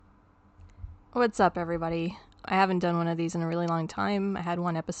What's up, everybody? I haven't done one of these in a really long time. I had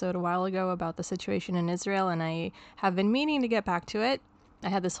one episode a while ago about the situation in Israel, and I have been meaning to get back to it. I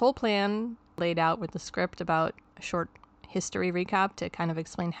had this whole plan laid out with the script about a short history recap to kind of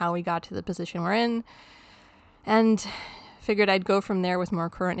explain how we got to the position we're in, and figured I'd go from there with more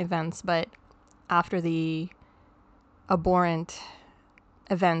current events, but after the abhorrent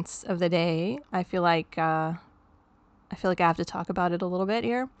events of the day, I feel like I have to talk about it a little bit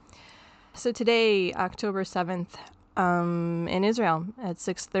here. So today, October 7th, in Israel at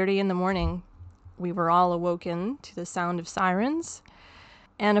 6:30 in the morning, we were all awoken to the sound of sirens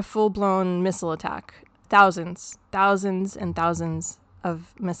and a full-blown missile attack. Thousands and thousands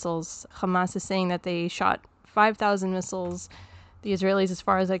of missiles. Hamas is saying that they shot 5,000 missiles. The Israelis, as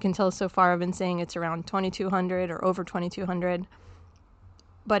far as I can tell so far, have been saying it's around 2,200 or over 2,200.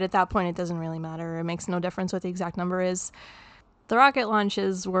 But at that point, it doesn't really matter. It makes no difference what the exact number is. The rocket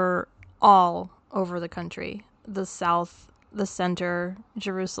launches were all over the country. The south, the center,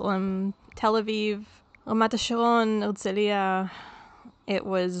 Jerusalem, Tel Aviv, Ramat HaSharon, Herzliya.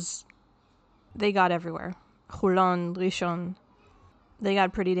 They got everywhere. Hulon, Rishon. They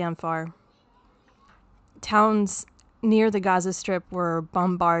got pretty damn far. Towns near the Gaza Strip were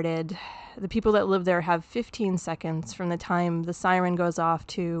bombarded. The people that live there have 15 seconds from the time the siren goes off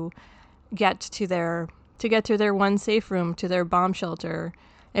to get to their one safe room, to their bomb shelter,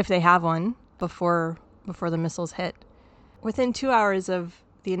 if they have one, before the missiles hit. Within 2 hours of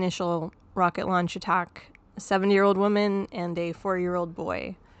the initial rocket launch attack, a 70-year-old woman and a 4-year-old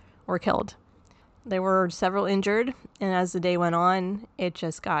boy were killed. There were several injured, and as the day went on, it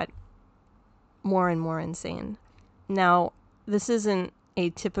just got more and more insane. Now, this isn't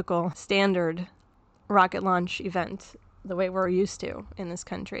a typical standard rocket launch event the way we're used to in this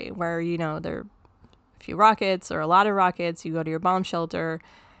country, where, there are a few rockets or a lot of rockets, you go to your bomb shelter,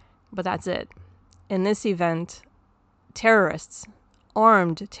 but that's it. In this event,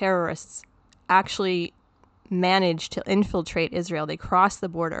 armed terrorists, actually managed to infiltrate Israel. They crossed the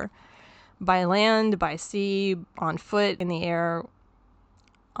border by land, by sea, on foot, in the air,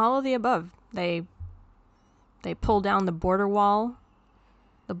 all of the above. They pulled down the border wall,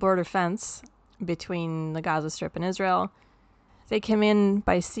 the border fence between the Gaza Strip and Israel. They came in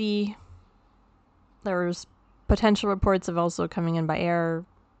by sea. There was potential reports of also coming in by air.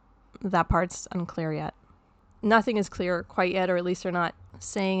 That part's unclear yet. Nothing is clear quite yet, or at least they're not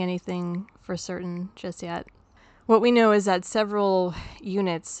saying anything for certain just yet. What we know is that several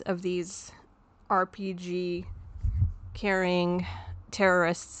units of these RPG-carrying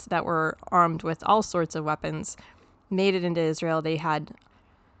terrorists that were armed with all sorts of weapons made it into Israel. They had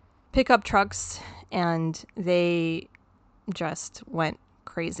pickup trucks, and they just went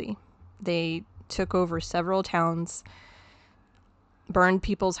crazy. They took over several towns, burned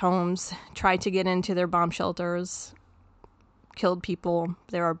people's homes, tried to get into their bomb shelters, killed people.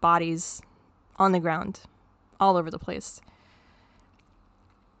 There are bodies on the ground all over the place.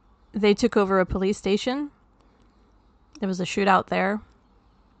 They took over a police station. There was a shootout there.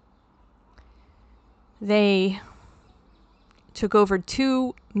 They took over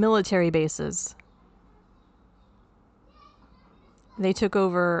 2 military bases. They took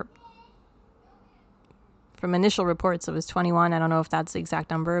over, from initial reports, it was 21. I don't know if that's the exact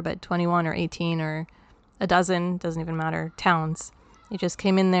number, but 21 or 18 or a dozen, doesn't even matter, towns. They just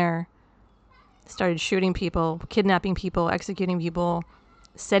came in there, started shooting people, kidnapping people, executing people,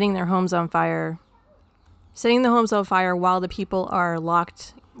 setting their homes on fire. Setting the homes on fire while the people are in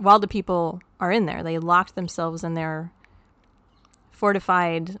there. They locked themselves in their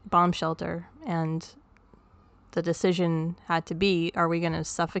fortified bomb shelter, and the decision had to be, are we going to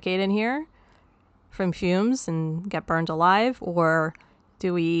suffocate in here from fumes and get burned alive, or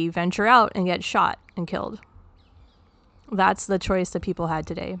do we venture out and get shot and killed? That's the choice that people had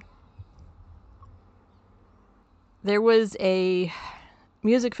today. There was a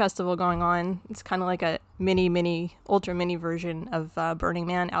music festival going on. It's kind of like a ultra mini version of Burning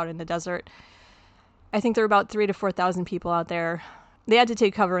Man out in the desert. I think there were about 3,000 to 4,000 people out there. They had to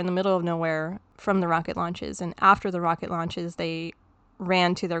take cover in the middle of nowhere from the rocket launches, and after the rocket launches, they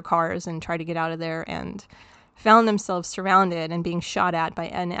ran to their cars and tried to get out of there, and found themselves surrounded and being shot at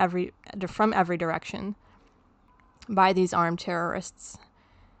from every direction by these armed terrorists.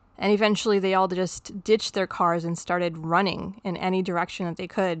 And eventually they all just ditched their cars and started running in any direction that they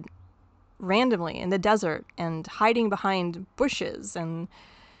could, randomly in the desert, and hiding behind bushes and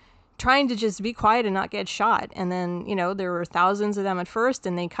trying to just be quiet and not get shot. And then, there were thousands of them at first,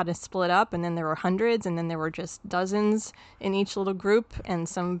 and they kind of split up, and then there were hundreds, and then there were just dozens in each little group, and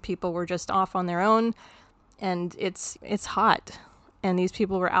some people were just off on their own. And it's hot, and these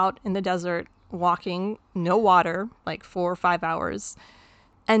people were out in the desert walking, no water, like 4 or 5 hours,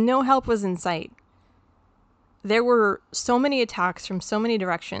 and no help was in sight. There were so many attacks from so many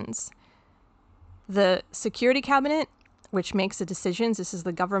directions. The security cabinet, which makes the decisions, this is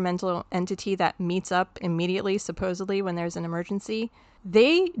the governmental entity that meets up immediately, supposedly, when there's an emergency,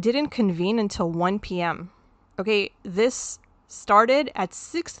 they didn't convene until 1 p.m. Okay, this started at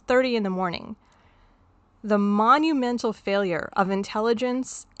 6:30 in the morning. The monumental failure of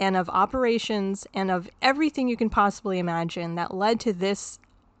intelligence and of operations and of everything you can possibly imagine that led to this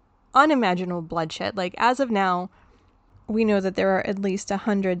unimaginable bloodshed. Like, as of now, we know that there are at least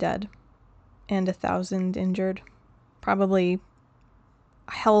 100 dead and 1,000 injured. Probably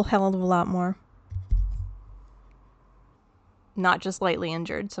a hell of a lot more. Not just lightly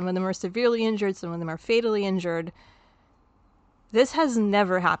injured. Some of them are severely injured. Some of them are fatally injured. This has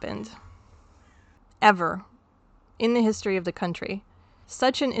never happened. Ever. In the history of the country.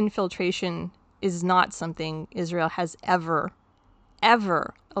 Such an infiltration is not something Israel has ever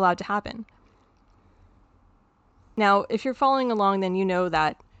allowed to happen. Now, if you're following along, then you know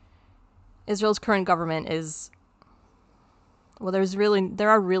that Israel's current government is, well, there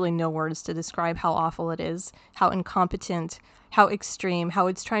are really no words to describe how awful it is, how incompetent, how extreme, how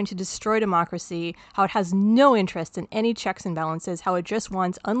it's trying to destroy democracy, how it has no interest in any checks and balances, how it just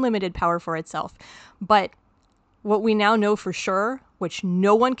wants unlimited power for itself. But what we now know for sure, which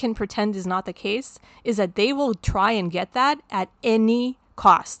no one can pretend is not the case, is that they will try and get that at any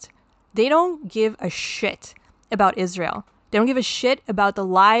cost. They don't give a shit about Israel. They don't give a shit about the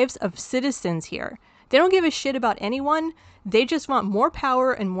lives of citizens here. They don't give a shit about anyone. They just want more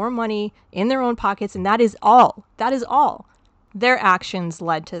power and more money in their own pockets, and that is all. That is all. Their actions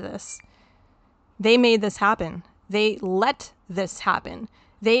led to this. They made this happen. They let this happen.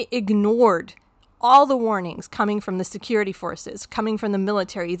 They ignored all the warnings coming from the security forces, coming from the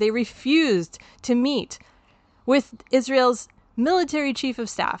military. They refused to meet with Israel's military chief of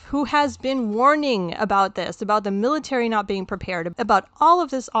staff, who has been warning about this, about the military not being prepared, about all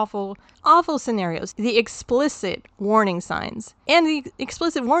of this awful scenarios, the explicit warning signs, and the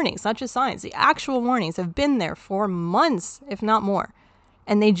explicit warnings, not just signs, the actual warnings have been there for months, if not more,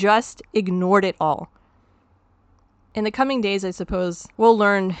 and they just ignored it all. In the coming days, I suppose, we'll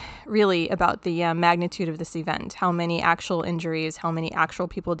learn really about the magnitude of this event, how many actual injuries, how many actual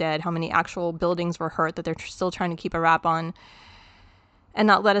people dead, how many actual buildings were hurt that they're still trying to keep a wrap on and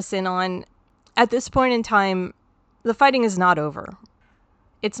not let us in on. At this point in time, the fighting is not over.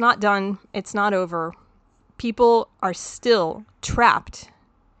 It's not done. It's not over. People are still trapped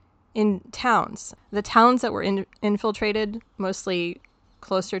in towns. The towns that were infiltrated, mostly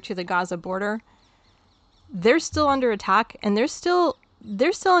closer to the Gaza border, they're still under attack, and they're still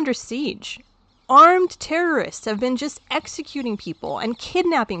under siege. Armed terrorists have been just executing people and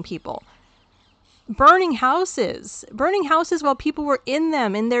kidnapping people, burning houses while people were in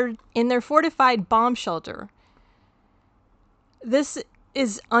them, in their fortified bomb shelter. This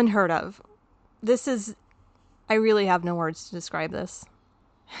is unheard of. I really have no words to describe this.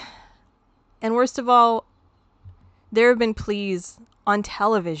 And worst of all, there have been pleas on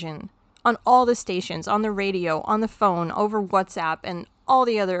television, on all the stations, on the radio, on the phone, over WhatsApp, and all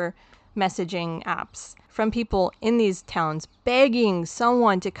the other messaging apps from people in these towns begging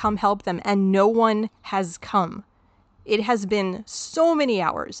someone to come help them, and no one has come. It has been so many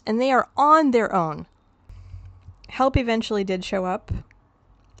hours, and they are on their own. Help eventually did show up.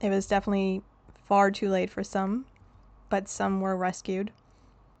 It was definitely far too late for some, but some were rescued.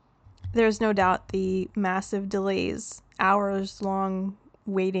 There's no doubt the massive delays, hours-long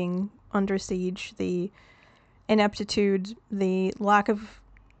waiting under siege, the ineptitude, the lack of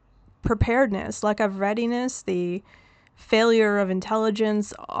preparedness, lack of readiness, the failure of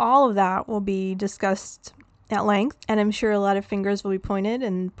intelligence, all of that will be discussed at length, and I'm sure a lot of fingers will be pointed,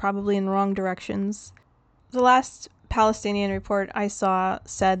 and probably in wrong directions. The last Palestinian report I saw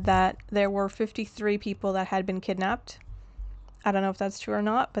said that there were 53 people that had been kidnapped. I don't know if that's true or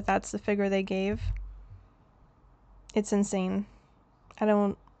not, but that's the figure they gave. It's insane. I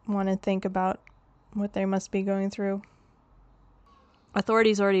don't want to think about what they must be going through.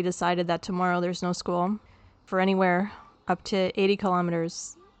 Authorities already decided that tomorrow there's no school for anywhere up to 80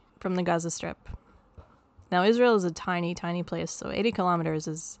 kilometers from the Gaza Strip. Now, Israel is a tiny, tiny place, so 80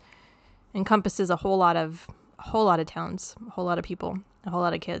 kilometers encompasses a whole lot of towns, a whole lot of people, a whole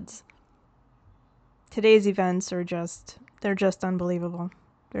lot of kids. Today's events they're just unbelievable.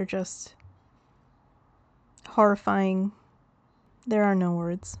 They're just horrifying. There are no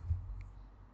words.